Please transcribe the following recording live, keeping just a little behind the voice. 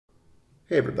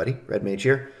Hey everybody, Red Mage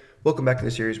here. Welcome back to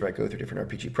the series where I go through different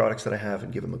RPG products that I have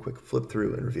and give them a quick flip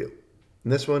through and review.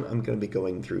 In this one, I'm going to be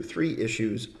going through 3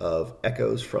 issues of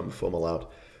Echoes from Fomalhaut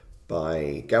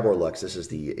by Gabor Lux. This is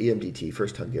the EMDT,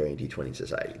 First Hungarian D20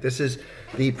 Society. This is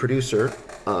the producer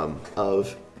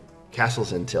of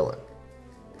Castles in Tillin.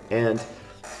 And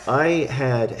I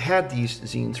had these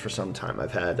zines for some time. I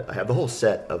have the whole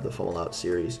set of the Fomalhaut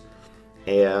series,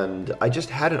 and I just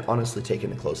hadn't honestly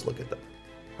taken a close look at them.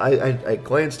 I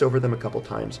glanced over them a couple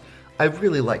times. I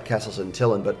really like Castles in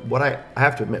Tillin, but what I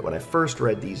have to admit, when I first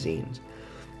read these zines,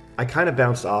 I kind of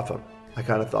bounced off them. I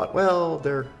kind of thought, well,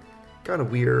 they're kind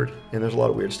of weird, and there's a lot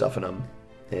of weird stuff in them,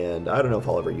 and I don't know if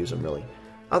I'll ever use them, really.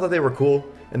 I thought they were cool,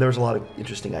 and there was a lot of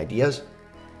interesting ideas,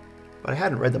 but I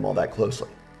hadn't read them all that closely.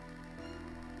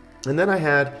 And then I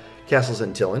had Castles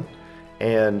in Tillin,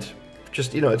 and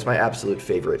just, it's my absolute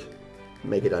favorite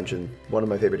Mega Dungeon, one of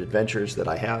my favorite adventures that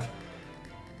I have.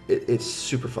 It's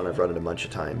super fun. I've run it a bunch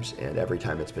of times, and every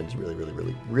time it's been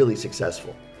really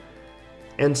successful.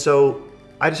 And so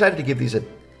I decided to give these a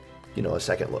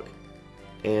second look,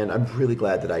 and I'm really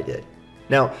glad that I did.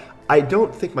 Now, I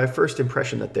don't think my first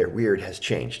impression that they're weird has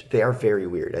changed. They are very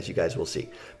weird, as you guys will see.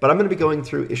 But I'm going to be going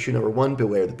through issue number 1,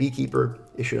 Beware the Beekeeper,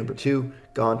 issue number 2,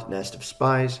 Gont, Nest of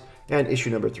Spies, and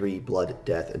issue number 3, Blood,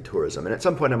 Death, and Tourism. And at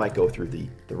some point I might go through the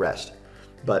rest.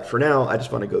 But for now, I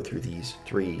just want to go through these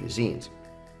 3 zines.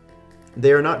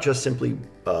 They are not just simply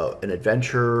an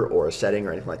adventure or a setting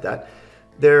or anything like that.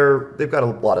 They've got a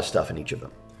lot of stuff in each of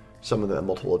them. Some of them have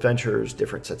multiple adventures,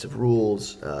 different sets of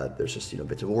rules. There's just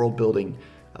bits of world building.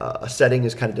 A setting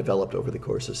is kind of developed over the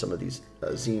course of some of these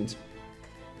zines.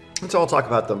 And so I'll talk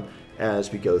about them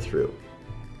as we go through.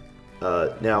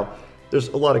 Now, there's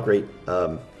a lot of great,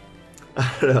 I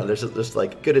don't know, there's just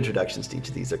like good introductions to each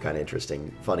of these. They're kind of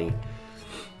interesting, funny.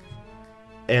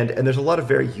 And there's a lot of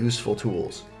very useful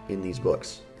tools in these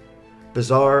books.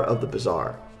 Bazaar of the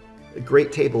Bazaar. A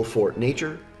great table for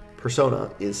nature.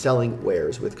 Persona is selling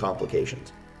wares with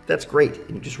complications. That's great.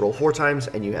 And you just roll 4 times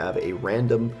and you have a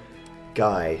random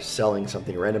guy selling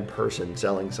something, a random person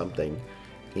selling something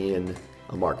in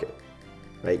a market.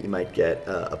 Right? You might get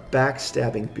a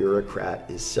backstabbing bureaucrat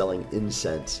is selling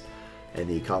incense, and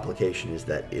the complication is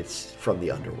that it's from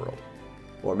the underworld.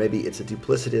 Or maybe it's a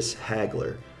duplicitous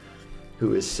haggler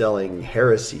who is selling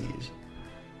heresies.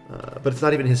 But it's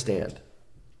not even his stand,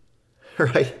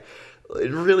 right?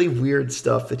 Really weird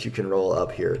stuff that you can roll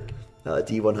up here.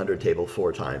 D100 table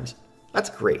 4 times. That's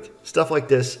great. Stuff like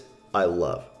this, I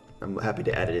love. I'm happy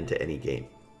to add it into any game.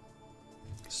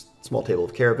 Small table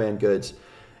of caravan goods,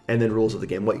 and then rules of the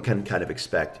game, what you can kind of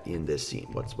expect in this scene,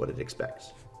 what it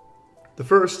expects. The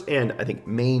first, and I think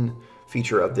main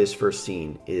feature of this first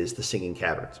scene is the Singing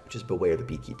Caverns, which is Beware the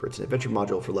Beekeeper. It's an adventure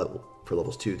module for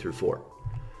levels 2 through 4.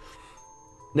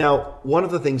 Now, one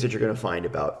of the things that you're going to find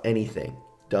about anything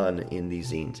done in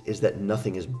these zines is that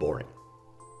nothing is boring.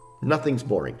 Nothing's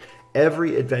boring.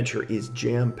 Every adventure is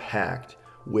jam-packed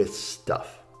with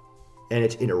stuff. And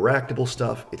it's interactable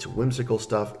stuff, it's whimsical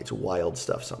stuff, it's wild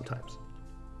stuff sometimes.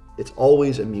 It's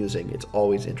always amusing, it's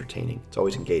always entertaining, it's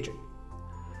always engaging.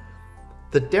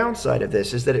 The downside of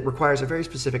this is that it requires a very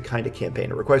specific kind of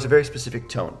campaign. It requires a very specific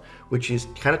tone, which is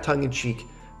kind of tongue-in-cheek,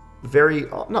 very,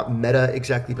 not meta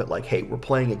exactly, but like, hey, we're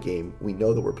playing a game. We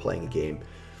know that we're playing a game.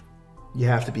 You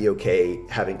have to be okay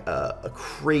having a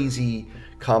crazy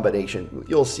combination.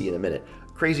 You'll see in a minute.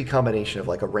 Crazy combination of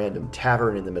like a random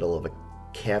tavern in the middle of a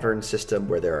cavern system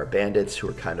where there are bandits who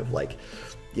are kind of like,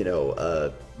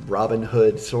 Robin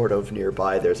Hood sort of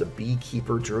nearby. There's a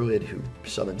beekeeper druid who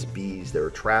summons bees. There are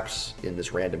traps in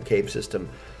this random cave system.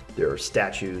 There are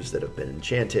statues that have been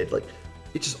enchanted. Like,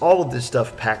 it's just all of this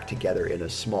stuff packed together in a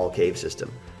small cave system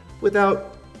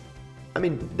without,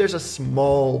 there's a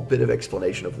small bit of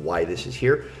explanation of why this is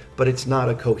here, but it's not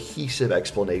a cohesive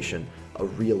explanation, a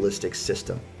realistic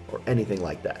system, or anything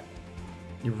like that.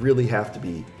 You really have to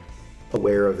be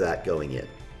aware of that going in.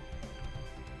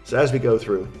 So as we go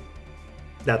through,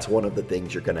 that's one of the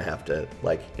things you're going to have to,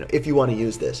 if you want to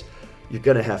use this, you're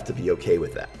going to have to be okay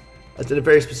with that. It's in a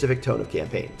very specific tone of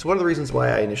campaign. It's one of the reasons why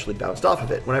I initially bounced off of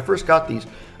it. When I first got these,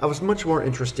 I was much more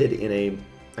interested in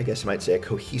I guess you might say, a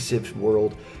cohesive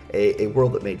world, a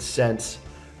world that made sense.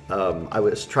 I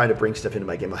was trying to bring stuff into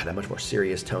my game. I had a much more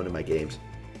serious tone in my games.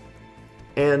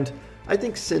 And I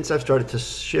think since I've started to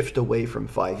shift away from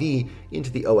 5e into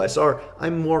the OSR,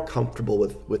 I'm more comfortable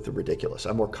with the ridiculous.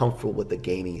 I'm more comfortable with the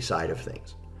gamey side of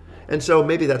things. And so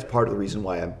maybe that's part of the reason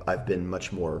why I've been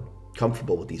much more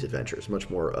comfortable with these adventures, much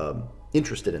more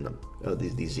interested in them,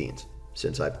 these zines,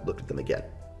 since I've looked at them again.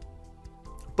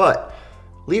 But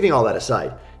leaving all that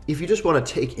aside, if you just want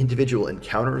to take individual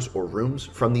encounters or rooms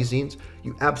from these zines,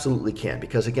 you absolutely can,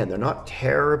 because again, they're not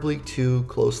terribly too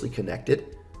closely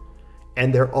connected,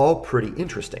 and they're all pretty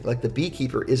interesting. Like the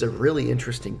Beekeeper is a really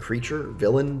interesting creature,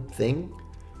 villain thing,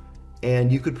 and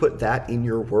you could put that in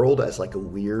your world as like a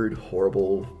weird,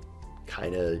 horrible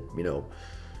kind of, you know,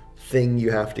 thing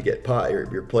you have to get or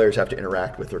your players have to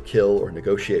interact with or kill or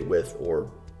negotiate with or,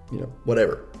 you know,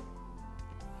 whatever.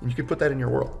 You could put that in your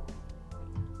world.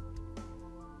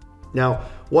 Now,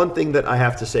 one thing that I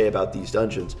have to say about these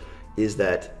dungeons is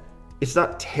that it's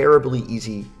not terribly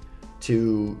easy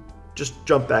to just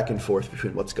jump back and forth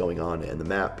between what's going on and the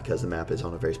map, because the map is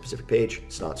on a very specific page.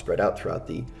 It's not spread out throughout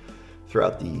the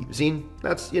zine.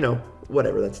 That's, you know,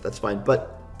 whatever, that's fine.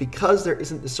 But because there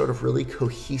isn't this sort of really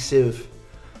cohesive,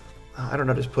 I don't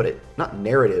know how to just put it, not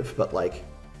narrative, but like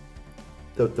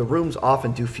the rooms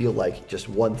often do feel like just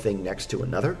one thing next to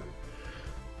another.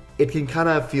 It can kind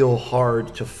of feel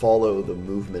hard to follow the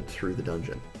movement through the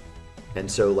dungeon. And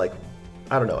so, like,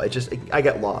 I don't know, I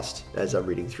get lost as I'm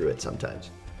reading through it sometimes.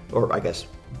 Or I guess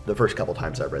the first couple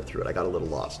times I read through it, I got a little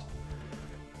lost.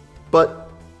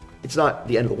 But it's not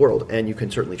the end of the world, and you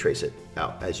can certainly trace it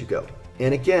out as you go.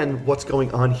 And again, what's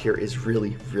going on here is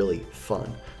really, really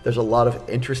fun. There's a lot of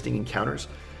interesting encounters.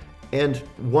 And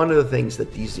one of the things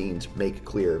that these zines make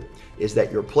clear is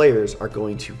that your players are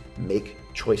going to make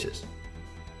choices.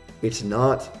 It's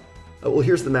not, well,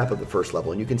 here's the map of the first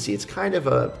level, and you can see it's kind of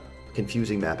a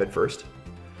confusing map at first.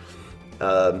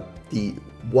 The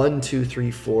 1, 2, 3,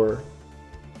 4,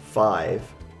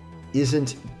 5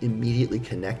 isn't immediately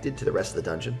connected to the rest of the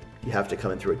dungeon. You have to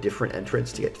come in through a different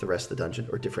entrance to get to the rest of the dungeon,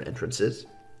 or different entrances.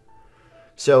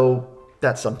 So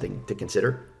that's something to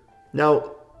consider.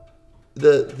 Now,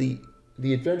 the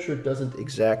adventure doesn't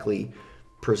exactly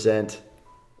present,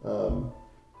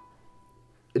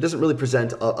 it doesn't really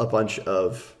present a bunch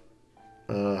of,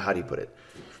 how do you put it?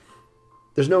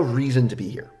 There's no reason to be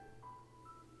here.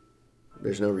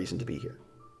 There's no reason to be here.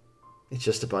 It's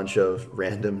just a bunch of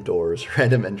random doors,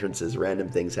 random entrances, random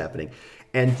things happening.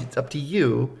 And it's up to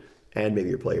you and maybe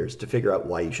your players to figure out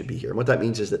why you should be here. And what that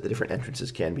means is that the different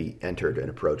entrances can be entered and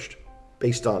approached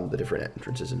based on the different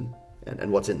entrances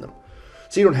and what's in them.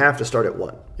 So you don't have to start at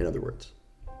 1, in other words.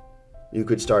 You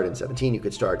could start in 17, you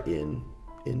could start in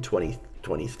 20,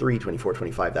 23, 24,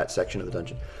 25, that section of the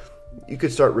dungeon. You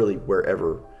could start really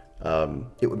wherever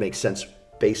it would make sense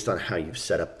based on how you've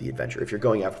set up the adventure. If you're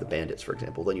going after the bandits, for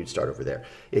example, then you'd start over there.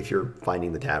 If you're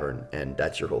finding the tavern and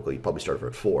that's your whole goal, you'd probably start over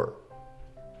at 4.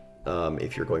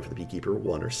 If you're going for the Beekeeper,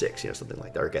 1 or 6, you know, something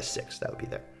like that, or I guess 6, that would be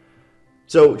there.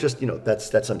 So just, you know,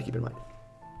 that's something to keep in mind.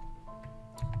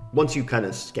 Once you kind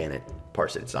of scan it,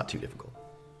 parse it, it's not too difficult.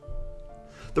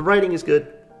 The writing is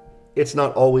good. It's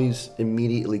not always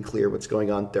immediately clear what's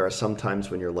going on. There are some times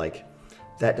when you're like,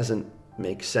 that doesn't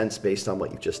make sense based on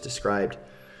what you've just described.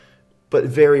 But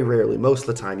very rarely, most of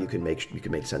the time, you can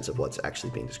make sense of what's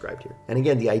actually being described here. And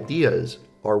again, the ideas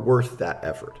are worth that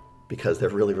effort because they're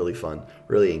really, really fun,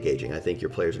 really engaging. I think your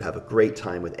players would have a great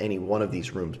time with any one of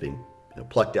these rooms being, you know,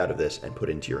 plucked out of this and put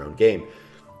into your own game.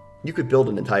 You could build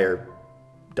an entire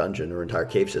dungeon or entire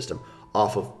cave system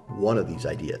off of one of these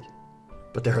ideas.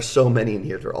 But there are so many in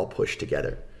here that are all pushed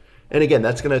together. And again,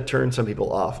 that's going to turn some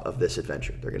people off of this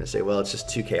adventure. They're going to say, well, it's just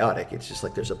too chaotic. It's just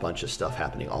like there's a bunch of stuff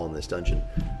happening all in this dungeon.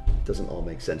 It doesn't all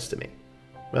make sense to me.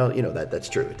 Well, you know, that's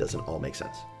true. It doesn't all make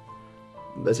sense.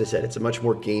 As I said, it's a much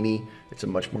more gamey, it's a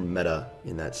much more meta,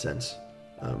 in that sense,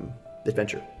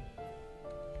 adventure.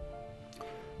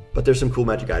 But there's some cool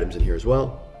magic items in here as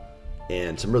well,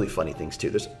 and some really funny things too.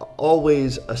 There's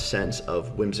always a sense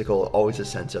of whimsical, always a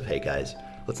sense of, hey guys,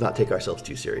 let's not take ourselves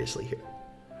too seriously here.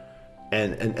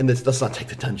 And let's not take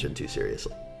the dungeon too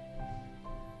seriously.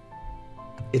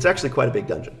 It's actually quite a big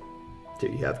dungeon,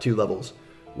 too. You have 2 levels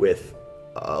with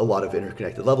a lot of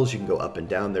interconnected levels. You can go up and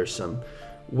down. There's some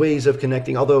ways of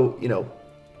connecting, although, you know,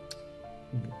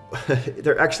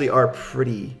 there actually are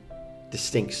pretty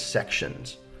distinct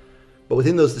sections. But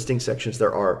within those distinct sections,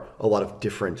 there are a lot of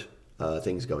different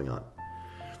things going on.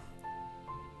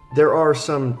 There are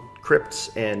some crypts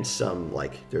and some,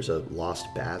 like, there's a lost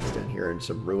bath down here and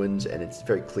some ruins, and it's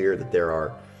very clear that there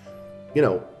are, you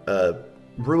know,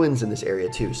 ruins in this area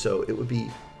too. So it would be,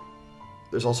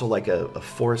 there's also like a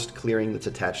forest clearing that's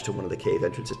attached to one of the cave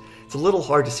entrances. It's a little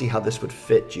hard to see how this would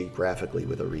fit geographically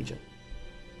with a region.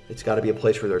 It's got to be a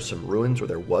place where there's some ruins, where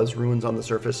there was ruins on the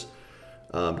surface,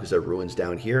 because there are ruins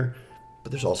down here.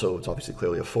 But there's also, it's obviously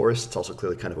clearly a forest. It's also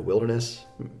clearly kind of a wilderness.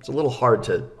 It's a little hard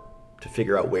to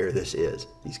figure out where this is,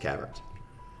 these caverns.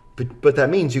 But that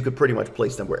means you could pretty much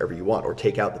place them wherever you want, or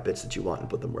take out the bits that you want and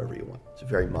put them wherever you want. It's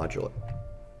very modular.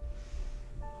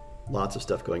 Lots of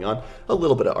stuff going on. A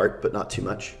little bit of art, but not too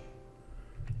much.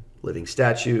 Living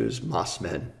statues, moss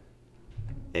men,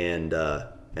 and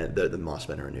the moss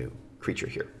men are a new creature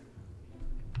here.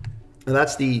 And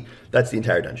that's the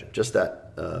entire dungeon, just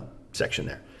that section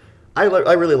there. I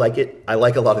really like it. I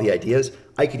like a lot of the ideas.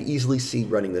 I could easily see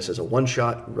running this as a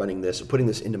one-shot, running this, putting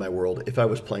this into my world if I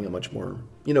was playing a much more,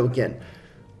 again,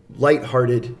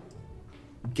 lighthearted,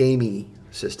 gamey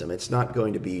system. It's not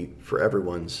going to be for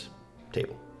everyone's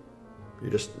table.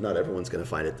 Not everyone's going to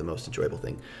find it the most enjoyable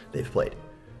thing they've played.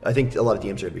 I think a lot of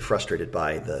DMs are going to be frustrated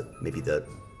by maybe the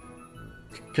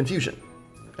confusion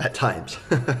at times.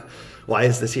 Why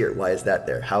is this here? Why is that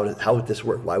there? How would this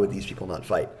work? Why would these people not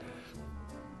fight?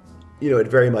 It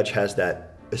very much has that.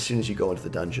 As soon as you go into the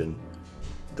dungeon,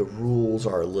 the rules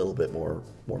are a little bit more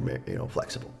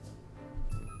flexible.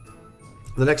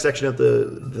 The next section of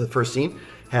the first scene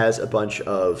has a bunch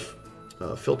of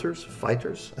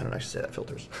fighters. I don't actually say that,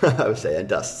 filters. I would say, and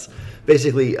dusts.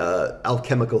 Basically,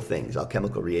 alchemical things,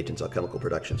 alchemical reagents, alchemical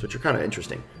productions, which are kind of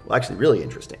interesting. Well, actually, really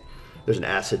interesting. There's an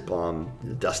acid bomb,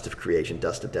 the dust of creation,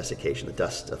 dust of desiccation, the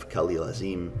dust of Khalil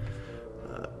Azim,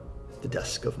 the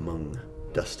dusk of Mung,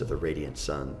 dust of the radiant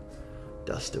sun,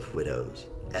 dust of widows,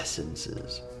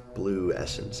 essences, blue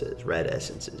essences, red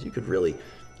essences. You could really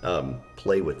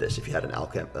play with this if you had an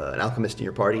alchemist in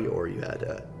your party, or you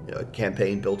had a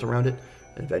campaign built around it,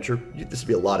 an adventure. This would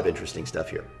be a lot of interesting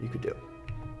stuff here you could do.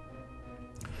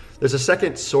 There's a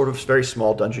second sort of very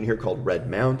small dungeon here called Red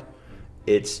Mound.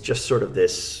 It's just sort of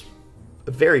this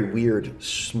very weird,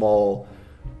 small,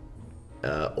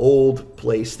 old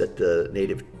place that the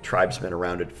native tribesmen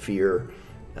around it fear.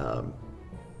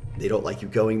 They don't like you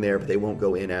going there, but they won't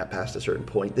go in past a certain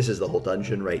point. This is the whole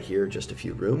dungeon right here, just a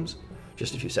few rooms,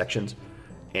 just a few sections.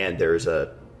 And there's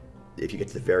if you get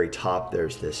to the very top,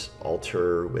 there's this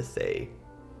altar with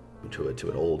to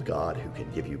an old god who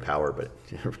can give you power, but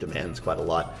demands quite a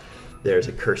lot. There's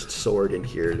a cursed sword in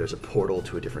here. There's a portal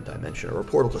to a different dimension, or a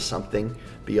portal to something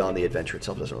beyond the adventure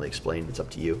itself. Doesn't really explain. It's up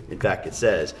to you. In fact, it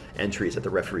says entry is at the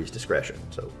referee's discretion.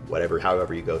 So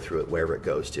however you go through it, wherever it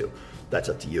goes to, that's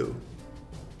up to you.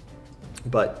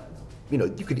 But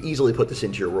you could easily put this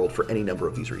into your world for any number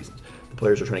of these reasons. The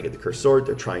players are trying to get the cursed sword.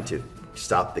 They're trying to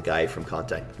stop the guy from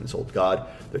contacting this old god.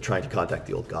 They're trying to contact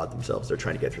the old god themselves. They're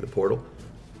trying to get through the portal.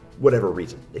 Whatever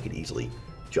reason, they could easily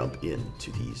jump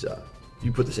into these.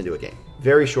 You put this into a game.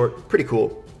 Very short, pretty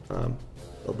cool,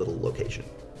 a little location.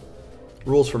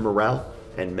 Rules for morale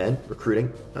and men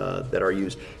recruiting that are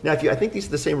used. Now, I think these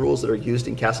are the same rules that are used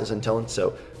in Castles Intelligent,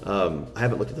 so I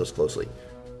haven't looked at those closely,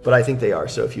 but I think they are.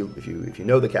 So if you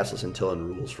know the Castles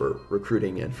Intelligent rules for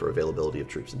recruiting and for availability of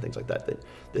troops and things like that, then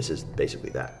this is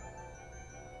basically that.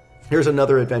 Here's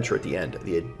another adventure at the end,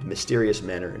 the Mysterious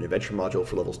Manor, an adventure module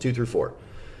for levels 2 through 4.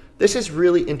 This is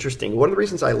really interesting. One of the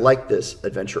reasons I like this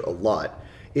adventure a lot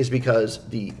is because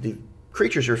the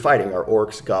creatures you're fighting are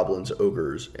orcs, goblins,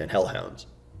 ogres, and hellhounds,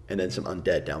 and then some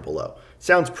undead down below.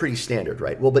 Sounds pretty standard,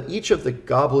 right? Well, but each of the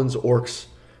goblins, orcs,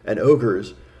 and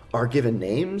ogres are given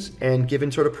names and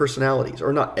given sort of personalities.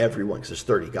 Or not everyone, because there's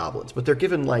 30 goblins, but they're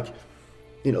given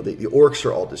the orcs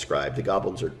are all described, the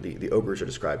goblins are, the ogres are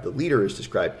described, the leader is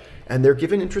described, and they're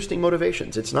given interesting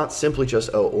motivations. It's not simply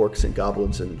just, orcs and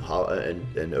goblins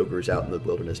and ogres out in the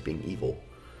wilderness being evil.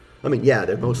 I mean, yeah,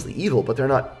 they're mostly evil, but they're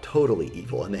not totally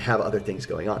evil, and they have other things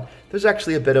going on. There's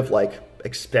actually a bit of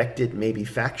expected maybe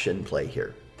faction play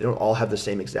here. They don't all have the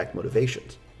same exact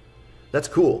motivations. That's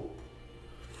cool.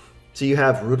 So you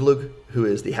have Rudlug, who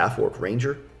is the half-orc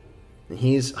ranger, and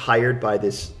he's hired by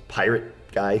this pirate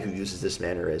guy who uses this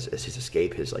manor as his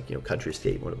escape, his country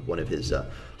escape, one of his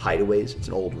hideaways. It's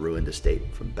an old ruined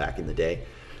estate from back in the day.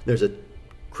 There's a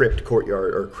crypt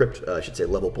courtyard, or crypt, I should say,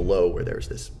 level below, where there's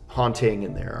this haunting,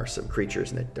 and there are some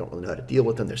creatures, and they don't really know how to deal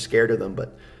with them. They're scared of them,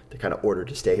 but they're kind of ordered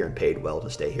to stay here and paid well to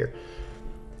stay here.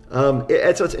 So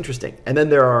it's interesting. And then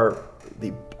there are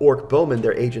the orc bowmen.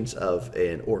 They're agents of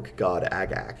an orc god,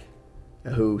 Agag,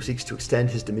 who seeks to extend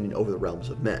his dominion over the realms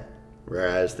of men,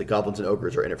 whereas the goblins and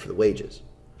ogres are in it for the wages.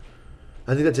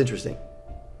 I think that's interesting.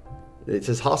 It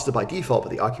says hostile by default,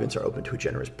 but the occupants are open to a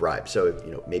generous bribe.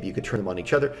 So, maybe you could turn them on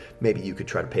each other. Maybe you could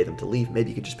try to pay them to leave. Maybe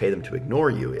you could just pay them to ignore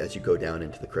you as you go down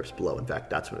into the crypts below. In fact,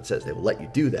 that's what it says. They will let you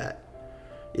do that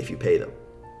if you pay them.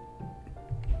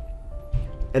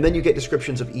 And then you get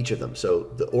descriptions of each of them.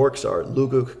 So the orcs are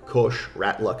Luguk, Kosh,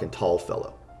 Ratluck, and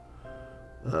Tallfellow.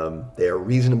 They are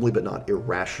reasonably but not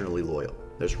irrationally loyal.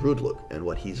 There's Rudluk and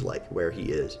what he's like, where he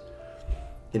is.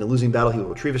 In a losing battle, he will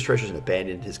retrieve his treasures and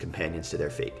abandon his companions to their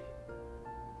fate.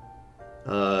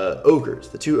 Ogres.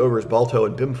 The two ogres, Balto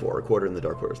and Bimfor, are quartered in the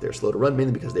Dark Waters. They are slow to run,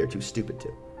 mainly because they are too stupid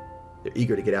to. They're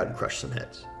eager to get out and crush some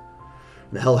heads.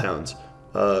 and the Hellhounds,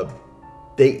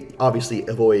 they obviously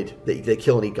avoid, they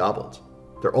kill and eat goblins.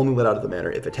 They're only let out of the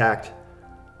manor if attacked,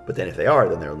 but then if they are,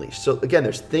 then they're unleashed. So again,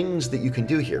 there's things that you can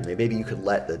do here. Maybe you could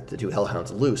let the two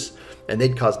Hellhounds loose, and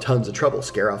they'd cause tons of trouble,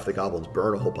 scare off the goblins,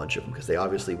 burn a whole bunch of them, because they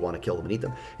obviously want to kill them and eat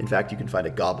them. In fact, you can find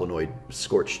a goblinoid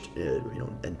scorched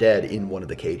and dead in one of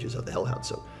the cages of the Hellhounds.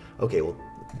 So, okay, well,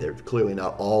 they're clearly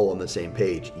not all on the same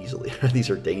page easily. These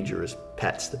are dangerous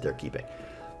pets that they're keeping.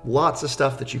 Lots of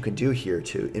stuff that you can do here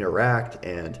to interact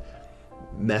and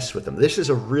mess with them. This is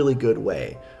a really good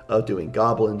way of doing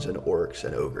goblins and orcs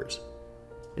and ogres.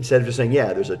 Instead of just saying,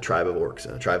 yeah, there's a tribe of orcs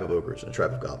and a tribe of ogres and a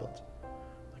tribe of goblins.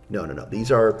 No, no, no.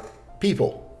 These are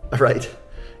people, right,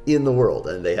 in the world,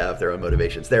 and they have their own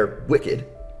motivations. They're wicked,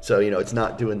 so, it's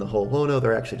not doing the whole, oh, no,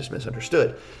 they're actually just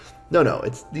misunderstood. No, no,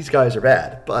 these guys are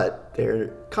bad, but they're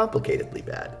complicatedly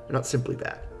bad. They're not simply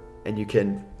bad. And you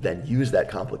can then use that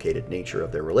complicated nature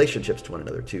of their relationships to one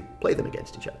another to play them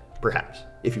against each other, perhaps,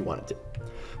 if you wanted to.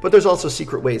 But there's also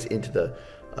secret ways into the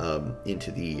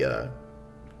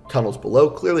tunnels below.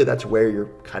 Clearly, that's where you're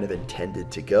kind of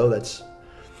intended to go.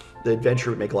 The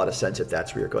adventure would make a lot of sense if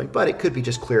that's where you're going. But it could be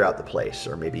just clear out the place,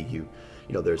 or maybe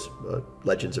there's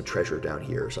legends of treasure down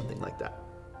here or something like that.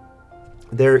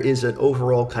 There is an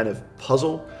overall kind of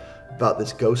puzzle about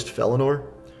this ghost Felinor,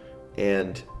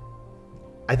 and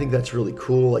I think that's really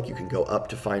cool. Like, you can go up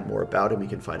to find more about him. You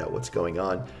can find out what's going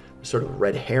on. Sort of a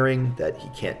red herring that he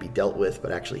can't be dealt with,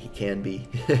 but actually he can be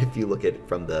if you look at it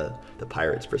from the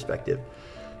pirate's perspective.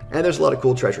 And there's a lot of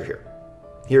cool treasure here.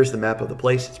 Here's the map of the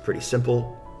place. It's pretty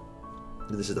simple.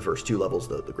 This is the first two levels,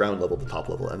 the ground level, the top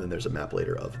level, and then there's a map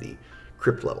later of the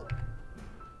crypt level.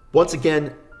 Once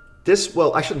again,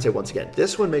 I shouldn't say once again.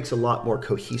 This one makes a lot more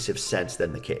cohesive sense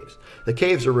than the caves. The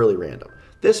caves are really random.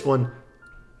 This one,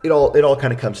 it all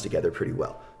kind of comes together pretty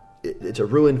well. It's a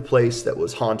ruined place that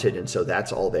was haunted, and so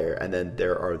that's all there. And then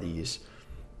there are these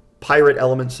pirate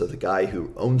elements of the guy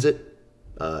who owns it,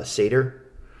 Satyr.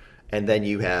 And then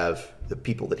you have the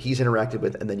people that he's interacted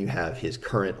with, and then you have his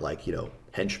current,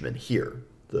 henchmen here,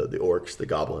 the orcs, the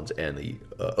goblins, and the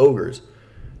ogres.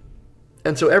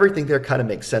 And so everything there kind of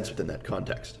makes sense within that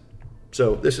context.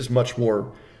 So this is much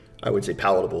more, I would say,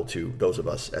 palatable to those of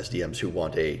us as DMs who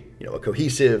want a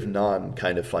cohesive,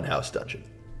 non-kind of funhouse dungeon.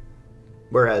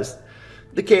 Whereas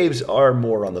the caves are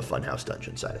more on the funhouse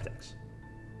dungeon side of things.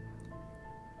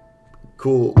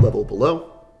 Cool level below.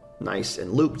 Nice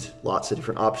and looped, lots of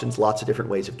different options, lots of different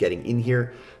ways of getting in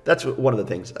here. That's one of the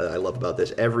things I love about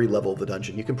this. Every level of the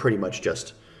dungeon, you can pretty much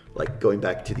just, going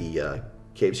back to the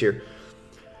caves here,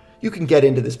 you can get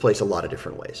into this place a lot of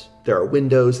different ways. There are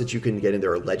windows that you can get in.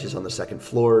 There are ledges on the second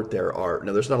floor. There's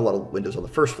not a lot of windows on the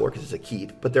first floor because it's a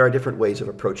keep, but there are different ways of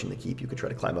approaching the keep. You could try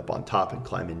to climb up on top and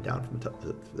climb in down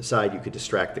from the side. You could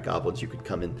distract the goblins. You could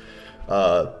come in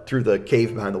through the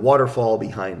cave behind the waterfall,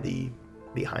 behind the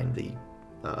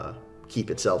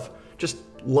keep itself. Just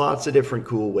lots of different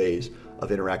cool ways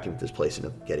of interacting with this place and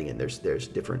of getting in. There's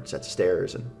different sets of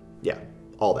stairs and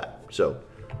all that. So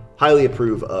highly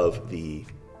approve of the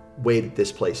way that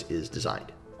this place is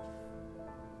designed.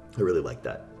 I really like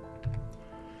that.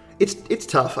 It's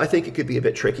tough. I think it could be a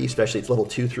bit tricky, especially it's level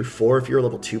 2 through 4. If you're a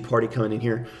level 2 party coming in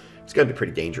here, it's going to be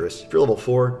pretty dangerous. If you're level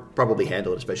 4, probably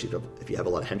handle it, especially if you have a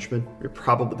lot of henchmen.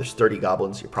 There's 30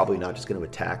 goblins. You're probably not just going to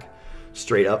attack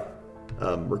straight up,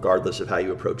 regardless of how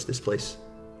you approach this place.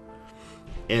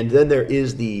 And then there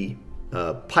is the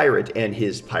pirate and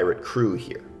his pirate crew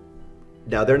here.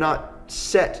 Now, they're not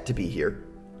set to be here,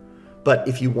 but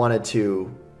if you wanted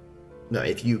to,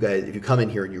 if you come in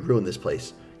here and you ruin this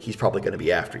place, he's probably going to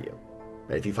be after you,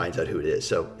 right, if he finds out who it is.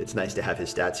 So it's nice to have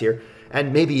his stats here.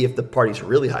 And maybe if the party's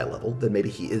really high level, then maybe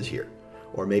he is here.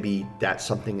 Or maybe that's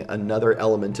another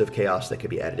element of chaos that could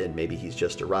be added in. Maybe he's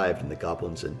just arrived in the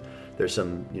goblins and there's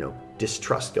some,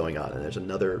 distrust going on. And there's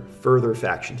another further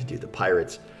faction to do, the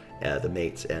pirates, the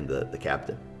mates, and the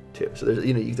captain too. So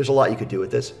there's a lot you could do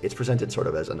with this. It's presented sort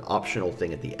of as an optional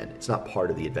thing at the end. It's not part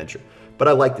of the adventure, but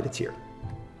I like that it's here.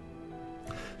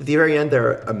 At the very end,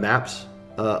 there are maps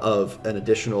of an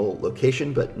additional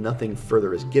location, but nothing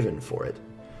further is given for it.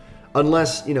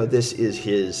 Unless, this is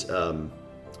his,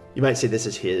 you might say this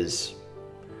is his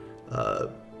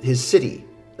city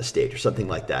estate or something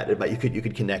like that. You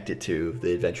could connect it to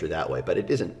the adventure that way, but it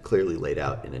isn't clearly laid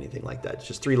out in anything like that. It's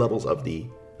just 3 levels of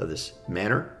this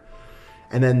manor,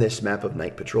 and then this map of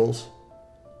night patrols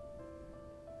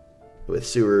with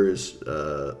sewers,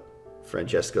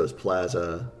 Francesco's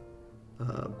Plaza,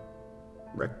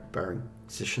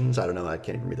 requisitions. I don't know. I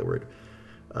can't even read the word.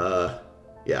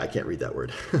 I can't read that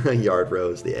word. Yard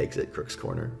rows, the exit, Crook's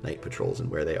Corner, night patrols, and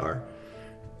where they are.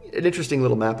 an interesting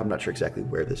little map. I'm not sure exactly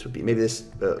where this would be. Maybe this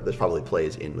probably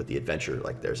plays in with the adventure.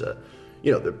 Like there's a,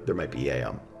 there might be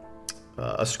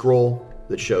a scroll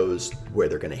that shows where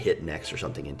they're going to hit next or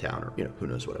something in town, or who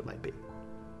knows what it might be.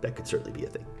 That could certainly be a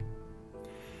thing.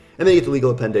 And then you get the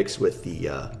legal appendix with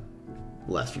the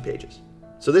last few pages.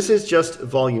 So this is just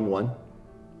volume 1.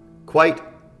 Quite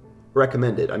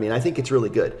recommended. I mean, I think it's really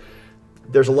good.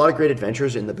 There's a lot of great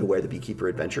adventures in the Beware the Beekeeper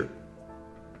adventure,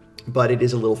 but it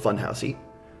is a little funhousey.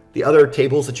 The other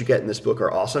tables that you get in this book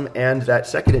are awesome, and that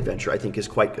second adventure I think is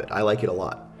quite good. I like it a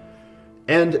lot.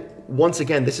 And once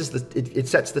again, this is it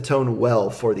sets the tone well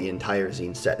for the entire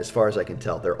zine set, as far as I can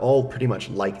tell. They're all pretty much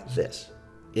like this,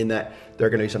 in that there are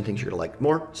going to be some things you're going to like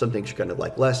more, some things you're going to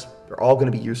like less. They're all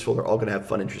going to be useful. They're all going to have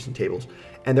fun, interesting tables,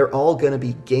 and they're all going to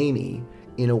be gamey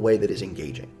in a way that is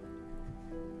engaging.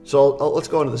 So let's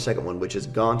go on to the second one, which is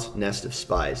Gont, Nest of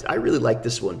Spies. I really like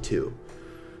this one too.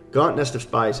 Gont, Nest of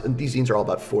Spies, and these zines are all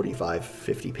about 45,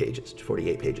 50 pages,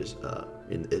 48 pages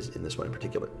in this one in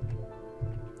particular.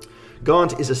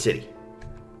 Gont is a city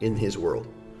in his world,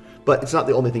 but it's not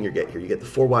the only thing you get here. You get the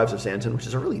Four Wives of Xanten, which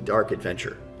is a really dark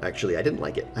adventure. Actually, I didn't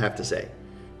like it, I have to say.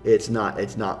 It's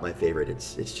not my favorite.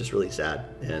 It's just really sad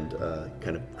and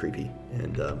kind of creepy.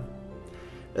 And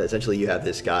essentially, you have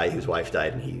this guy whose wife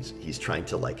died, and he's trying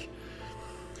to, like,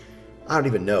 I don't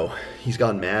even know. He's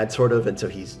gone mad, sort of, and so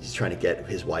he's trying to get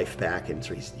his wife back, and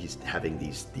so he's having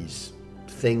these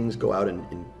things go out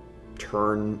and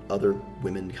turn other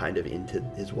women kind of into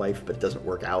his wife, but it doesn't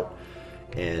work out,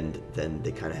 and then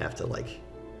they kind of have to, like,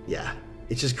 yeah,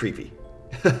 it's just creepy.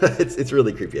 it's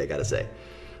really creepy, I gotta say.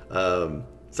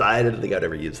 So I didn't think I'd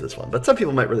ever use this one, but some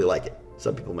people might really like it.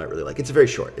 Some people might really like it. It's very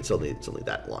short. It's only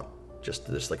that long, just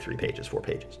like 3 pages, 4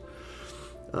 pages.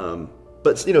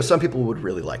 But some people would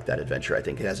really like that adventure. I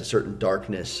think it has a certain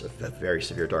darkness, a very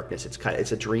severe darkness. It's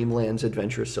a Dreamlands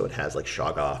adventure, so it has like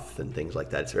Shoggoth and things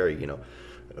like that. It's very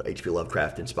H.P.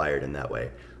 Lovecraft inspired in that way.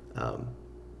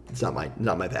 It's not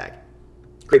my bag.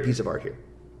 Great piece of art here.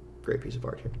 Great piece of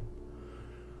art here.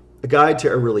 A Guide to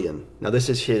Aurelian. Now this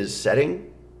is his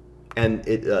setting, and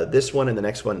this one and the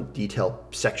next one detail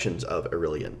sections of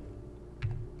Aurelian.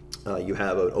 You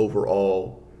have an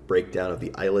overall breakdown of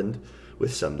the island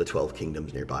with some of the 12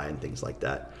 kingdoms nearby and things like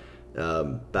that.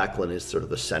 Backlund is sort of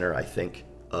the center, I think,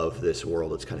 of this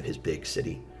world. It's kind of his big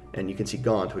city. And you can see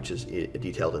Gont, which is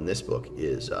detailed in this book,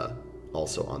 is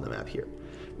also on the map here.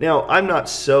 Now, I'm not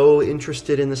so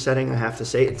interested in the setting, I have to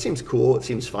say. It seems cool. It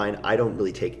seems fine. I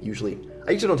usually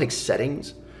don't take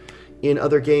settings in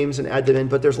other games and add them in,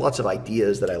 but there's lots of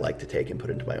ideas that I like to take and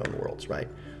put into my own worlds, right?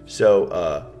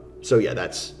 So yeah,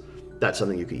 that's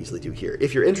something you could easily do here.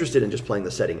 If you're interested in just playing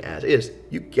the setting as is,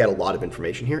 you get a lot of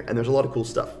information here, and there's a lot of cool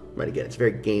stuff, right? Again, it's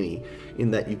very gamey in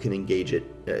that you can engage it.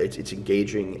 It's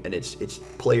engaging, and it's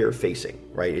player-facing,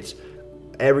 right? It's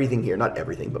everything here, not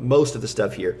everything, but most of the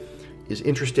stuff here is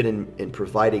interested in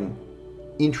providing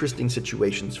interesting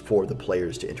situations for the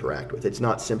players to interact with. It's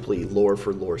not simply lore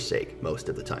for lore's sake most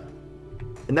of the time.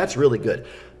 And that's really good.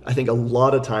 I think a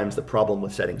lot of times the problem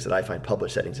with settings that I find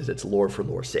published settings is it's lore for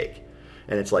lore's sake.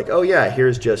 And it's like, oh yeah,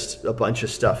 here's just a bunch of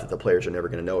stuff that the players are never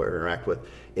going to know or interact with,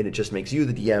 and it just makes you,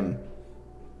 the DM,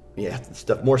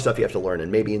 more stuff you have to learn,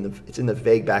 and maybe it's in the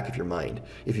vague back of your mind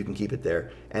if you can keep it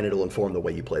there, and it'll inform the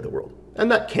way you play the world.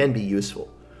 And that can be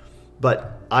useful,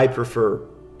 but I prefer,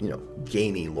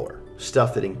 gamey lore,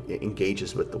 stuff that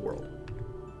engages with the world,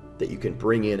 that you can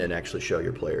bring in and actually show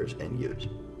your players and use,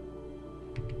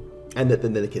 and that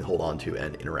then they can hold on to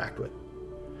and interact with.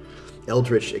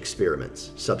 Eldritch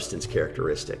experiments, substance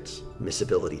characteristics,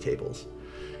 miscibility tables,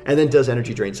 and then does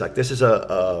energy drain suck. This is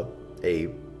a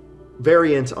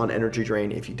variant on energy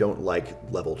drain if you don't like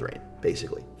level drain,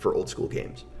 basically, for old school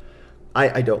games.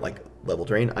 I don't like level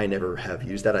drain. I never have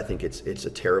used that. I think it's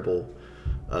a terrible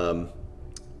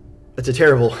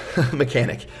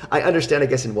mechanic. I understand, I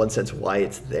guess, in one sense why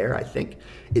it's there. I think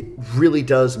it really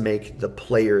does make the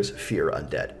players fear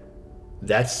undead.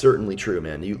 That's certainly true,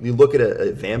 man. You look at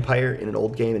a vampire in an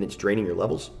old game and it's draining your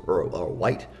levels, or a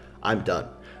white, I'm done.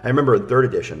 I remember in 3rd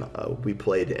edition, we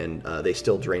played, and they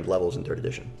still drained levels in 3rd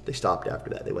edition. They stopped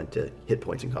after that. They went to hit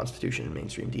points and constitution in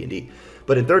mainstream D&D.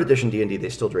 But in 3rd edition D&D, they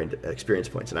still drained experience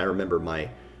points. And I remember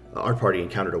our party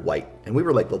encountered a white, and we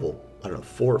were like level,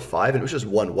 4 or 5, and it was just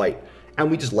one white. And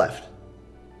we just left.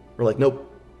 We're like, nope,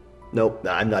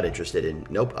 I'm not interested in,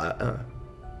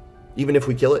 Even if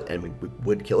we kill it, and we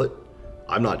would kill it,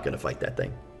 I'm not going to fight that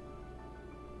thing.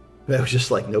 I was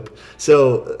just like, nope.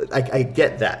 So I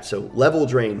get that. So level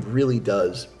drain really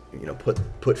does,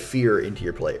 put fear into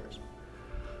your players.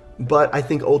 But I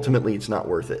think ultimately it's not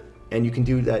worth it. And you can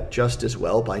do that just as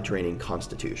well by draining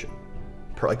constitution.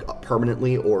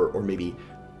 permanently, or maybe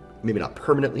not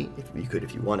permanently,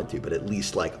 if you wanted to, but at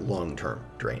least like long-term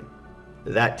drain.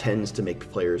 That tends to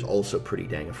make players also pretty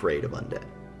dang afraid of undead.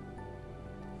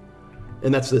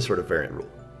 And that's the sort of variant rule.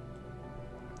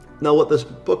 Now, what this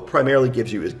book primarily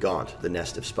gives you is Gont, the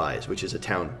Nest of Spies, which is a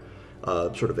town,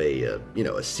 sort of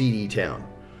a seedy town,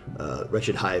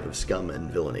 wretched hive of scum and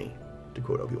villainy, to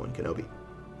quote Obi-Wan Kenobi.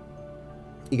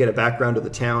 You get a background of the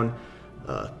town,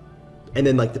 and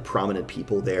then like the prominent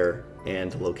people there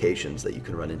and locations that you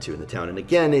can run into in the town. And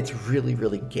again, it's really,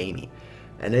 really gamey.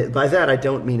 And by that, I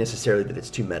don't mean necessarily that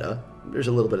it's too meta. There's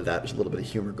a little bit of that. There's a little bit of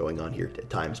humor going on here at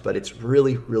times, but it's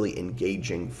really, really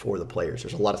engaging for the players.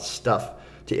 There's a lot of stuff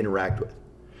to interact with.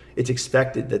 It's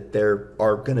expected that there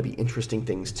are going to be interesting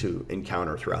things to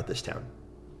encounter throughout this town.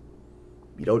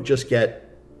 You don't just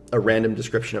get a random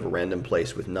description of a random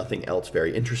place with nothing else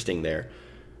very interesting there.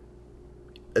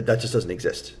 That just doesn't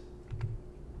exist.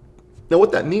 Now,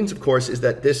 what that means, of course, is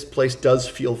that this place does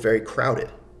feel very crowded.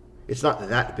 It's not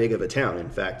that big of a town. In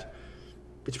fact,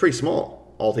 it's pretty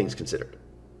small, all things considered.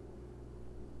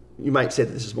 You might say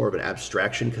that this is more of an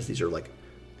abstraction because these are like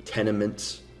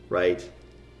tenements, right?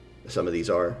 Some of these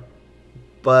are.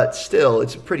 But still,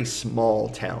 it's a pretty small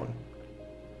town.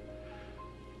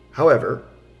 However,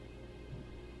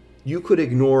 you could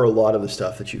ignore a lot of the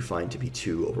stuff that you find to be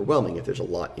too overwhelming. If there's a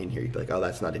lot in here, you'd be like, oh,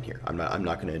 that's not in here. I'm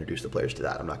not going to introduce the players to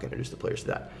that. I'm not going to introduce the players to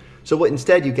that. So what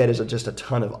instead you get is just a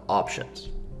ton of options.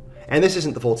 And this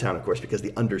isn't the full town, of course, because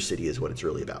the Undercity is what it's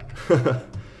really about.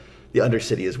 The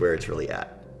Undercity is where it's really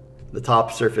at. The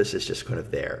top surface is just kind of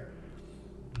there.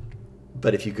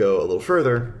 But if you go a little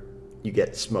further, you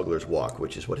get Smuggler's Walk,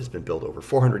 which is what has been built over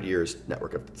 400 years,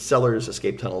 network of cellars,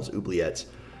 escape tunnels, oubliettes,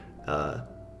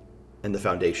 and the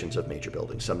foundations of major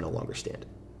buildings. Some no longer stand.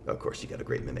 Of course, you got a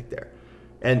great mimic there.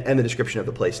 And the description of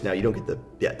the place. Now, you don't get the...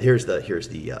 Yeah, here's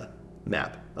the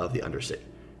map of the Undercity.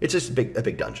 It's just a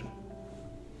big dungeon.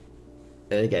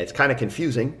 And again, it's kind of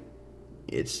confusing.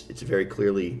 It's very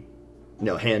clearly,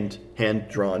 hand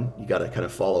drawn. You got to kind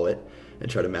of follow it and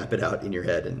try to map it out in your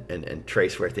head and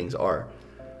trace where things are.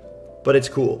 But it's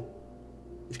cool.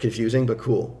 It's confusing, but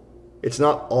cool. It's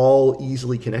not all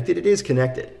easily connected. It is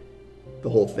connected, the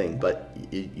whole thing, but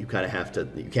you kind of have to,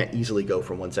 you can't easily go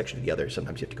from one section to the other.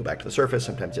 Sometimes you have to go back to the surface.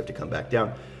 Sometimes you have to come back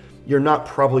down. You're not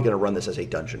probably going to run this as a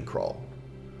dungeon crawl,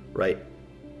 right?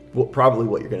 Well, probably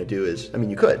what you're going to do is,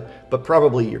 you could, but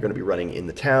probably you're going to be running in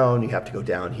the town. You have to go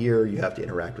down here. You have to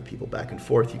interact with people back and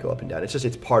forth. You go up and down.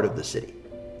 It's part of the city.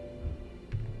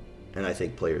 And I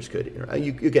think players could,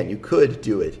 you could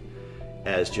do it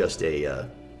as just a,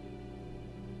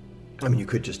 you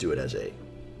could just do it as a,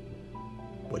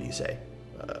 what do you say,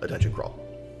 a dungeon crawl.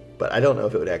 But I don't know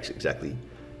if it would actually exactly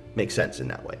make sense in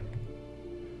that way.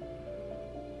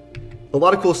 A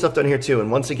lot of cool stuff done here too.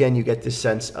 And once again, you get this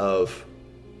sense of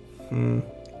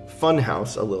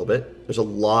funhouse a little bit. There's a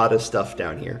lot of stuff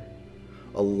down here.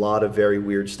 A lot of very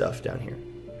weird stuff down here.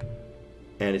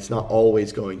 And it's not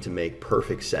always going to make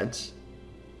perfect sense,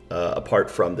 apart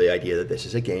from the idea that this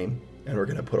is a game and we're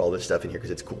going to put all this stuff in here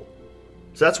because it's cool.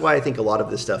 So that's why I think a lot of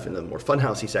this stuff in the more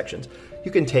funhousey sections,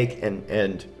 you can take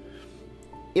and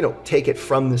take it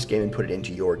from this game and put it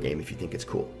into your game if you think it's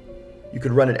cool. You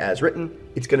could run it as written.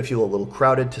 It's going to feel a little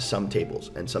crowded to some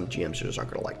tables, and some GMs just aren't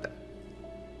going to like that.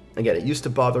 Again, it used to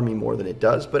bother me more than it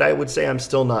does, but I would say I'm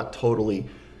still not totally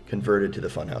converted to the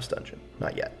Funhouse Dungeon.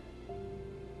 Not yet.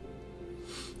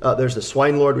 There's the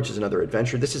Swine Lord, which is another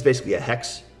adventure. This is basically a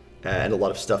hex and a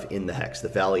lot of stuff in the hex, the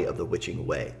Valley of the Witching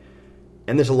Way.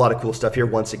 And there's a lot of cool stuff here.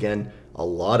 Once again, a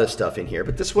lot of stuff in here,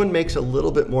 but this one makes a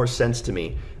little bit more sense to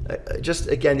me. Just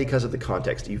again, because of the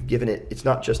context. You've given it, it's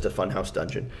not just a Funhouse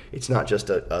Dungeon. It's not just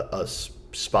a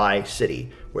spy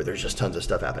city where there's just tons of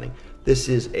stuff happening. This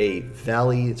is a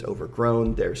valley. It's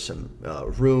overgrown. There's some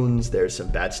runes. There's some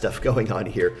bad stuff going on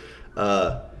here.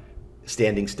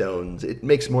 Standing stones. It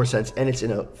makes more sense, and it's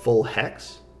in a full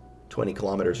hex, 20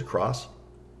 kilometers across.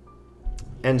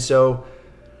 And so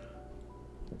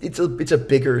it's a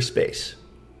bigger space.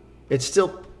 It's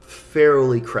still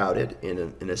fairly crowded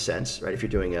in a sense, right? If you're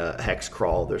doing a hex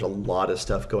crawl, there's a lot of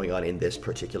stuff going on in this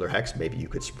particular hex. Maybe you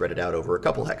could spread it out over a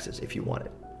couple hexes if you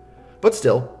wanted. But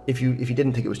still, if you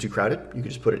didn't think it was too crowded, you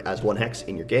could just put it as one hex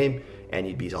in your game, and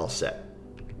you'd be all set.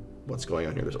 What's going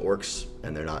on here? There's orcs,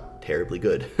 and they're not terribly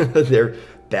good. They're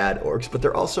bad orcs, but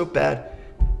they're also bad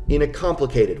in a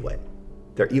complicated way.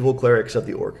 They're evil clerics of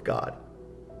the orc god,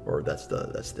 or that's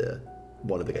the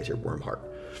one of the guys here, Wormheart,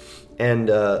 and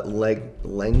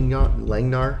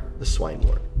Langnar, the Swine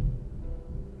Lord.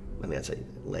 I think that's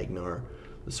it. Langnar,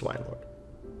 the Swine Lord.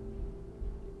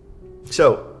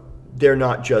 So they're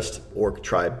not just orc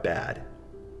tribe bad.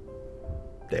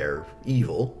 they're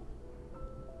evil,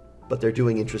 but they're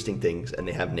doing interesting things, and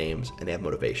they have names, and they have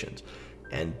motivations.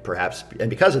 And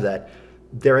because of that,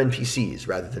 they're NPCs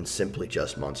rather than simply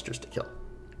just monsters to kill.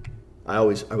 I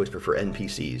always prefer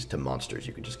NPCs to monsters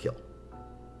you can just kill.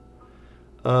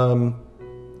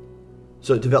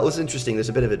 So this is interesting. There's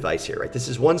a bit of advice here, right? This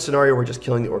is one scenario where just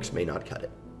killing the orcs may not cut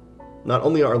it. Not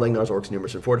only are Lengnar's orcs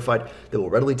numerous and fortified, they will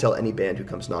readily tell any band who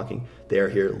comes knocking they are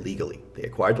here legally. They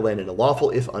acquired the land in a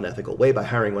lawful, if unethical, way by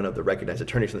hiring one of the recognized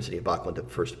attorneys from the city of Bachland to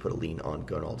first put a lien on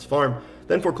Gunald's farm,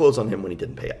 then foreclose on him when he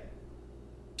didn't pay up.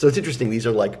 So it's interesting. These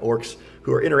are like orcs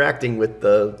who are interacting with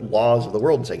the laws of the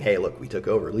world and saying, hey, look, we took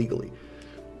over legally.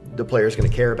 The player's going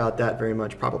to care about that very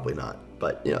much? Probably not.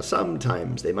 But,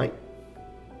 sometimes they might.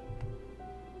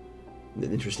 An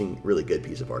interesting, really good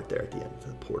piece of art there at the end,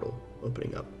 the portal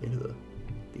opening up into the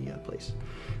place.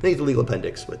 I think the legal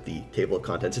appendix with the table of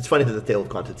contents. It's funny that the table of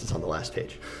contents is on the last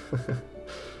page.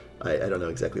 I don't know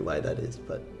exactly why that is,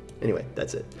 but anyway,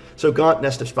 that's it. So Gont,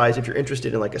 Nest of Spies, if you're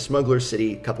interested in like a smuggler's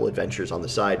city, a couple adventures on the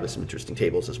side with some interesting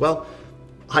tables as well,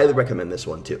 highly recommend this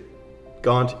one too.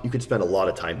 Gont, you could spend a lot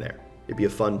of time there. It'd be a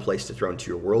fun place to throw into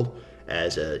your world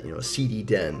as a seedy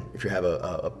den. If you have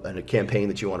a campaign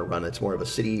that you want to run, it's more of a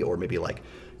city, or maybe like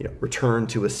return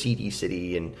to a seedy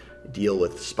city and deal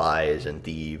with spies and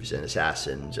thieves and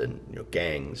assassins and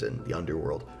gangs and the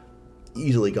underworld.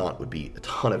 Easily, Gont would be a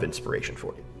ton of inspiration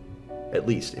for you. At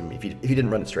least if you didn't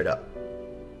run it straight up.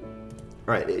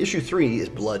 All right, issue 3 is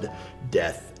Blood,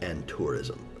 Death, and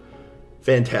Tourism.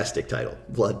 Fantastic title,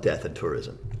 Blood, Death, and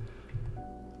Tourism.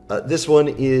 This one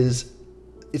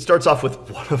it starts off with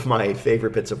one of my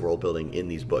favorite bits of world building in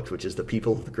these books, which is the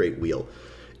people of the Great Wheel.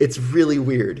 It's really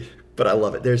weird, but I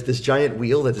love it. There's this giant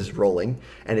wheel that is rolling,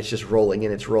 and it's just rolling,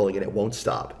 and it's rolling, and it won't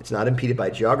stop. It's not impeded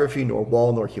by geography, nor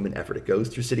wall, nor human effort. It goes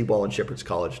through City Wall and Shepherd's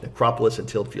College, Necropolis, and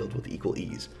Tiltfield with equal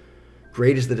ease.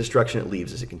 Great is the destruction it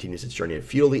leaves as it continues its journey, and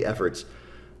futilely attempts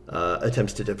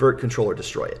to divert, control, or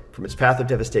destroy it. From its path of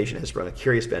devastation has sprung a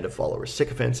curious band of followers,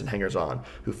 sycophants and hangers-on,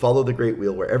 who follow the Great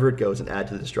Wheel wherever it goes and add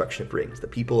to the destruction it brings. The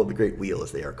people of the Great Wheel,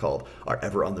 as they are called, are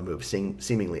ever on the move,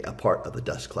 seemingly a part of the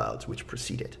dust clouds which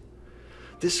precede it.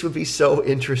 This would be so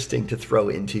interesting to throw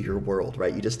into your world,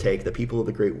 right? You just take the people of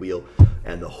the Great Wheel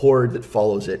and the horde that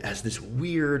follows it as this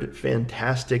weird,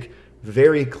 fantastic,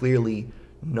 very clearly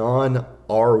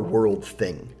non-our world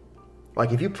thing.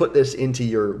 Like, if you put this into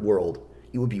your world,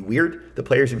 it would be weird. The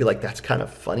players would be like, that's kind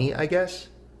of funny, I guess.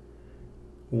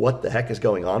 What the heck is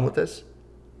going on with this?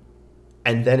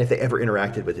 And then if they ever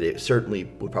interacted with it, it certainly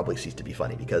would probably cease to be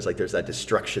funny, because like there's that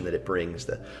destruction that it brings,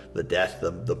 the death,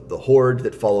 the horde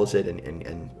that follows it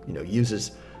and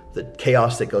uses the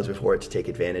chaos that goes before it to take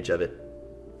advantage of it.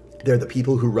 They're the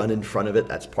people who run in front of it.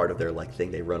 That's part of their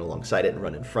thing. They run alongside it and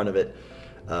run in front of it.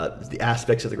 The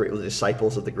aspects of the Great Wheel, the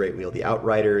disciples of the Great Wheel, the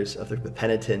outriders of the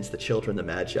penitents, the children, the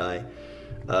magi.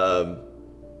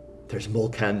 There's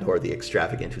Mulkandor, the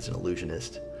extravagant, who's an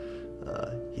illusionist.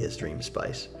 He has dream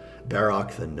spice.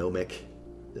 Barok, the gnomic.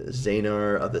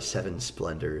 Zanar of the Seven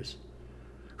Splendors.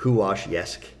 Huwash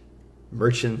Yesk,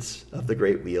 merchants of the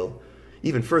Great Wheel.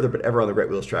 Even further, but ever on the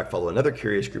Great Wheel's track, follow another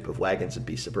curious group of wagons and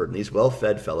beasts of burden. These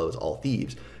well-fed fellows, all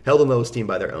thieves, held in low esteem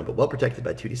by their own, but well protected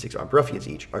by 2d6 armed ruffians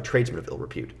each, are tradesmen of ill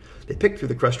repute. They pick through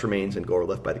the crushed remains and gore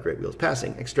left by the Great Wheel's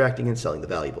passing, extracting and selling the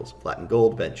valuables. Flattened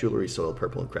gold, bent jewelry, soiled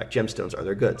purple, and cracked gemstones are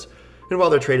their goods. And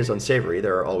while their trade is unsavory,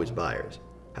 there are always buyers.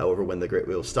 However, when the Great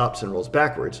Wheel stops and rolls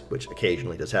backwards, which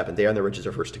occasionally does happen, they and their riches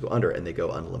are first to go under, and they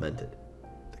go unlamented.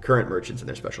 The current merchants and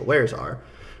their special wares are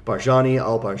Barjani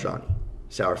al-Barjani,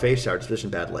 sour face, sour disposition,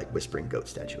 bad leg, whispering goat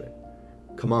statuette.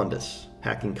 Commandus,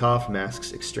 hacking cough,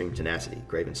 masks, extreme tenacity,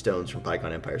 graven stones from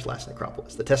bygone empire's last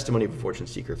necropolis, the testimony of a fortune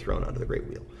seeker thrown under the Great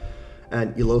Wheel.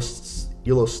 And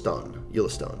Yellowstone,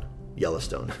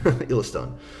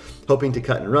 hoping to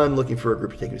cut and run, looking for a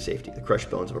group to take to safety. The crushed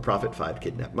bones of a prophet, 5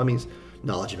 kidnapped mummies,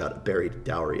 knowledge about a buried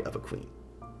dowry of a queen.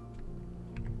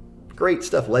 Great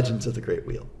stuff, Legends of the Great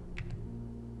Wheel.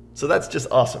 So that's just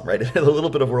awesome, right? A little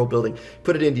bit of world building,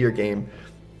 put it into your game.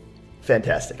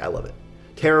 Fantastic, I love it.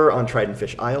 Terror on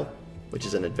Tridentfish Isle, which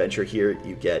is an adventure here.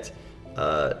 You get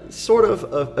sort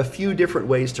of a few different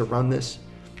ways to run this.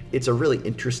 It's a really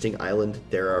interesting island.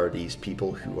 There are these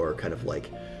people who are kind of like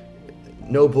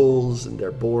nobles, and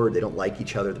they're bored. They don't like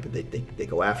each other, but they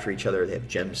go after each other. They have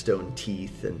gemstone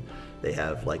teeth, and they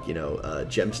have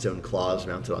gemstone claws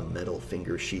mounted on metal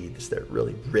finger sheaths. They're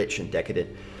really rich and decadent.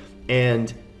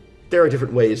 And there are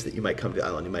different ways that you might come to the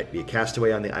island. You might be a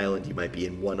castaway on the island. You might be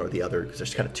in one or the other, because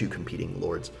there's kind of two competing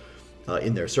lords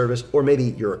in their service. Or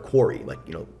maybe you're a quarry,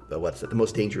 what's that? The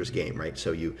most dangerous game, right?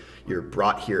 So you're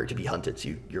brought here to be hunted.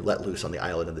 So you're let loose on the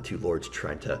island, and the two lords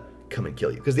trying to come and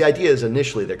kill you. Because the idea is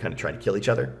initially they're kind of trying to kill each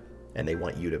other, and they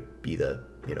want you to be the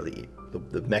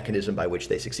mechanism by which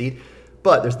they succeed.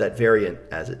 But there's that variant,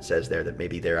 as it says there, that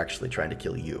maybe they're actually trying to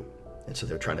kill you. And so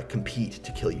they're trying to compete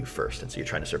to kill you first. And so you're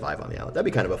trying to survive on the island. That'd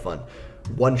be kind of a fun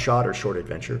one-shot or short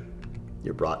adventure.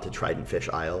 You're brought to Trident Fish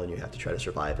Isle, and you have to try to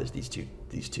survive as these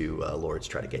two lords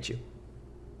try to get you.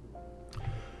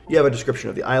 You have a description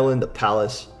of the island, the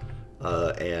palace,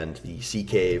 and the sea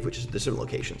cave, which is the different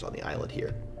locations on the island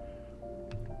here.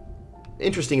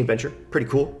 Interesting adventure, pretty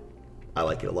cool. I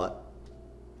like it a lot.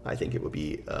 I think it would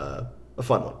be a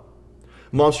fun one.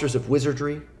 Monsters of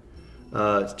Wizardry.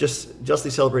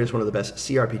 Justly celebrated as one of the best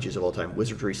CRPGs of all time,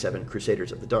 Wizardry 7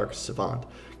 Crusaders of the Dark Savant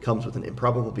comes with an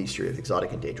improbable bestiary of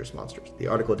exotic and dangerous monsters. The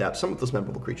article adapts some of those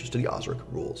memorable creatures to the OSR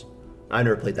rules. I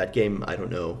never played that game. I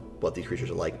don't know what these creatures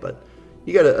are like, but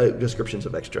you got descriptions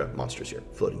of extra monsters here.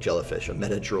 Floating jellyfish, a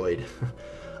meta droid,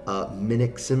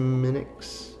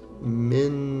 Minxelminx.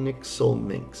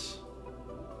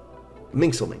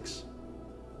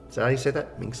 Is that how you say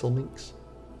that? Minxelminx?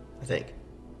 I think.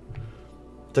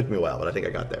 It took me a while, but I think I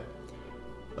got there.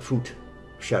 A Foot,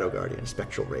 Shadow Guardian, a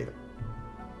Spectral Raven.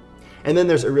 And then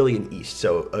there's Aurelian East,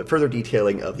 so a further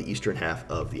detailing of the eastern half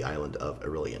of the island of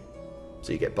Aurelian.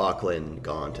 So you get Bocklin,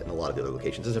 Gont, and a lot of the other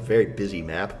locations. It's a very busy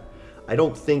map. I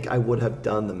don't think I would have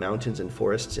done the mountains and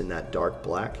forests in that dark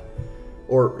black,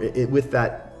 or with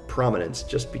that prominence,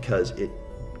 just because it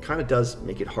kind of does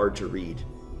make it hard to read.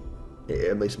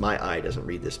 At least my eye doesn't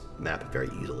read this map very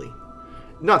easily.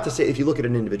 Not to say if you look at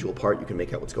an individual part, you can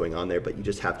make out what's going on there, but you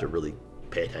just have to really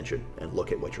pay attention and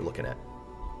look at what you're looking at.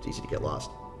 It's easy to get lost.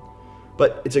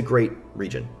 But it's a great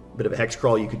region. A bit of a hex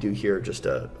crawl you could do here, just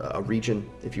a region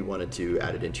if you wanted to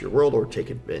add it into your world or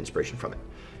take inspiration from it.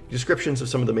 Descriptions of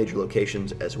some of the major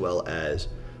locations, as well as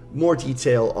more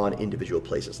detail on individual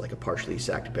places, like a partially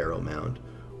sacked barrow mound,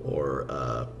 or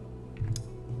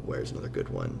where's another good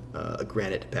one? A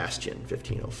granite bastion,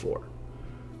 1504,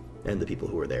 and the people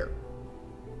who were there.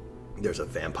 There's a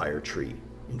vampire tree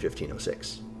in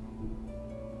 1506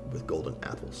 with golden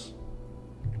apples.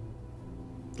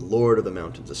 The Lord of the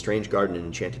Mountains, a strange garden and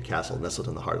enchanted castle nestled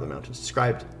in the heart of the mountains,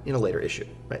 described in a later issue.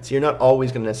 Right, so you're not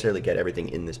always going to necessarily get everything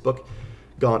in this book.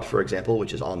 Gont, for example,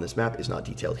 which is on this map, is not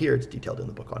detailed here. It's detailed in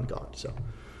the book on Gont. So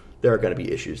there are going to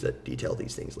be issues that detail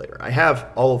these things later. I have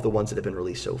all of the ones that have been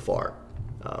released so far.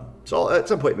 So at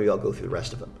some point, maybe I'll go through the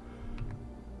rest of them.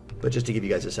 But just to give you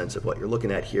guys a sense of what you're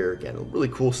looking at here, again, really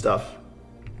cool stuff.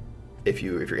 If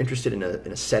you're interested in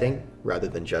a setting rather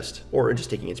than just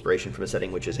taking inspiration from a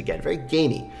setting, which is, again, very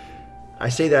gamey. I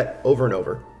say that over and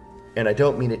over, and I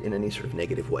don't mean it in any sort of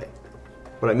negative way.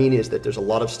 What I mean is that there's a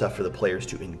lot of stuff for the players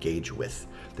to engage with.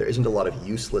 There isn't a lot of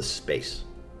useless space.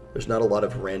 There's not a lot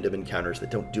of random encounters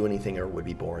that don't do anything or would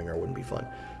be boring or wouldn't be fun.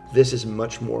 This is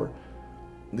much more...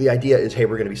 The idea is, hey,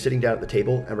 we're going to be sitting down at the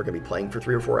table and we're going to be playing for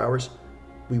 3 or 4 hours.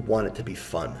 We want it to be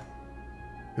fun.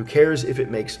 Who cares if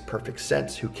it makes perfect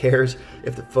sense? Who cares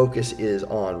if the focus is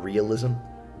on realism?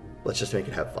 Let's just make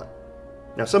it have fun.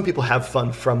 Now, some people have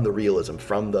fun from the realism,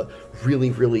 from the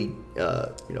really, really,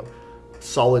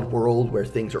 solid world where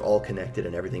things are all connected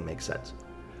and everything makes sense.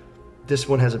 This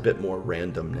one has a bit more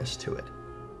randomness to it.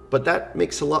 But that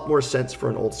makes a lot more sense for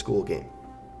an old school game.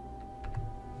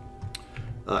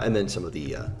 And then some of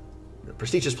the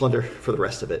prestigious plunder for the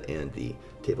rest of it and the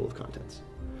table of contents.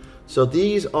 So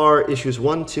these are issues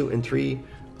 1, 2, and 3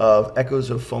 of Echoes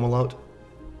of Fomalhaut.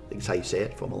 I think it's how you say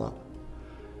it, Fomalhaut.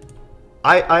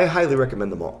 I highly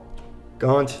recommend them all.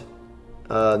 Gont,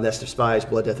 Nest of Spies,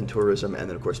 Blood, Death, and Tourism, and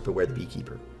then of course Beware the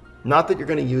Beekeeper. Not that you're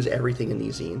going to use everything in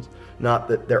these zines. Not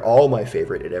that they're all my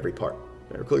favorite at every part.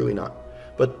 They're clearly not.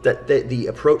 But that the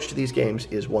approach to these games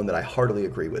is one that I heartily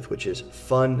agree with, which is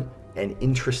fun and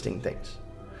interesting things.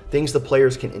 Things the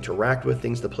players can interact with,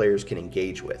 things the players can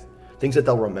engage with, things that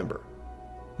they'll remember,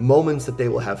 moments that they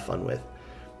will have fun with,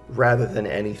 rather than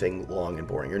anything long and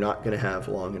boring. You're not going to have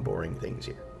long and boring things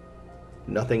here.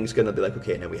 Nothing's going to be like,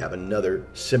 okay, now we have another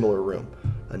similar room,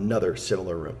 another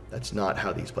similar room. That's not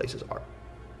how these places are.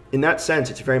 In that sense,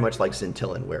 it's very much like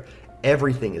Zintillan, where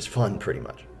everything is fun pretty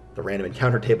much. The random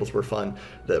encounter tables were fun,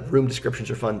 the room descriptions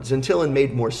are fun. Zintillan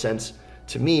made more sense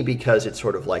to me because it's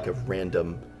sort of like a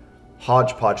random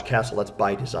hodgepodge castle that's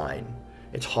by design.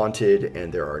 It's haunted,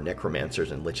 and there are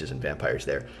necromancers and liches and vampires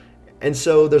there. And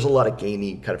so there's a lot of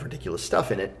gamey, kind of ridiculous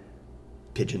stuff in it.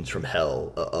 Pigeons from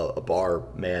hell, a bar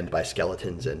manned by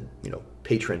skeletons and,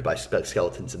 patroned by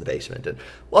skeletons in the basement, and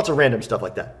lots of random stuff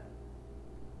like that.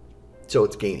 So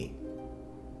it's gamey.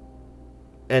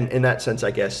 And in that sense,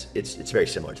 I guess, it's very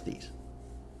similar to these.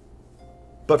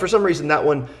 But for some reason, that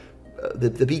one,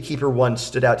 the Beekeeper one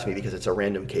stood out to me because it's a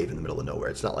random cave in the middle of nowhere.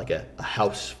 It's not like a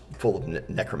house full of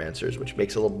necromancers, which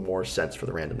makes a little more sense for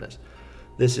the randomness.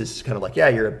 This is kind of like, yeah,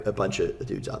 you're a bunch of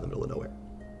dudes out in the middle of nowhere.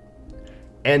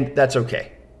 And that's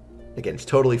okay. Again, it's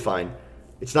totally fine.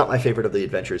 It's not my favorite of the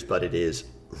adventures, but it is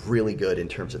really good in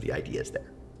terms of the ideas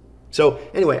there. So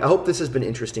anyway, I hope this has been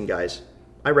interesting, guys.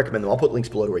 I recommend them. I'll put links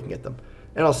below to where you can get them.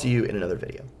 And I'll see you in another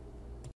video.